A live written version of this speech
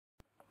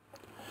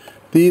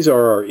These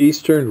are our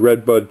eastern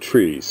redbud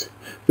trees.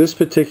 This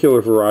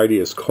particular variety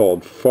is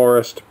called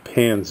forest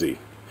pansy.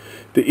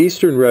 The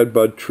eastern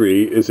redbud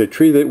tree is a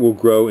tree that will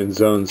grow in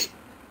zones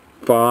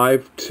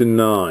 5 to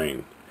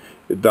 9.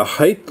 The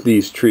height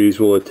these trees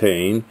will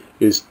attain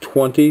is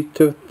 20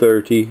 to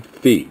 30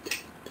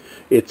 feet.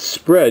 Its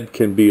spread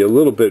can be a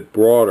little bit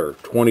broader,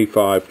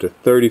 25 to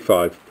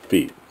 35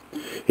 feet.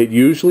 It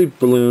usually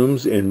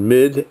blooms in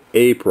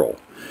mid-April.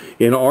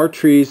 In our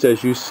trees,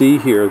 as you see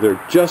here,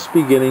 they're just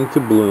beginning to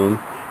bloom,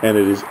 and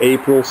it is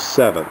April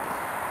 7th.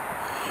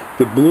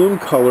 The bloom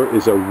color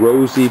is a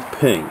rosy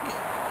pink.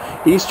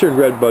 Eastern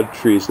redbud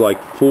trees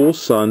like full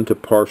sun to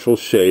partial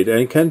shade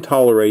and can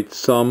tolerate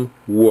some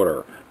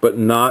water, but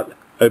not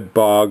a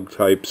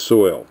bog-type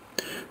soil.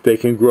 They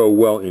can grow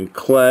well in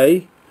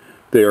clay,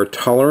 they are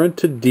tolerant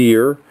to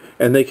deer,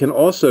 and they can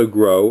also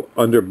grow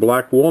under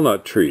black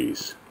walnut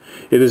trees.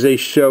 It is a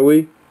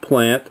showy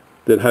plant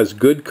that has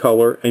good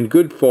color and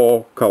good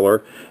fall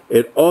color.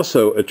 It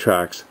also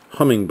attracts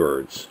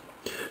hummingbirds.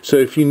 So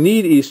if you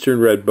need eastern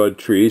redbud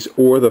trees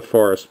or the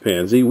forest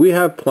pansy, we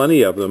have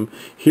plenty of them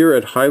here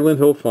at Highland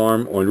Hill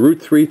Farm on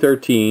Route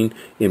 313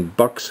 in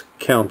Bucks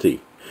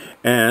County.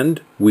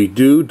 And we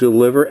do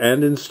deliver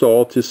and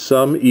install to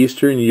some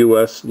eastern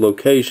U.S.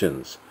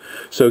 locations.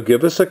 So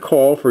give us a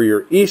call for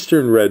your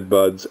eastern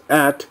redbuds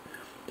at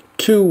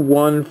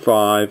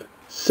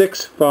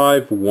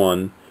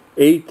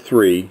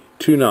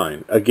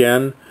 215-651-8329.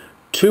 Again,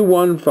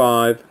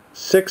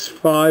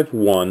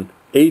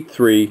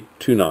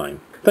 215-651-8329.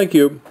 Thank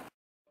you.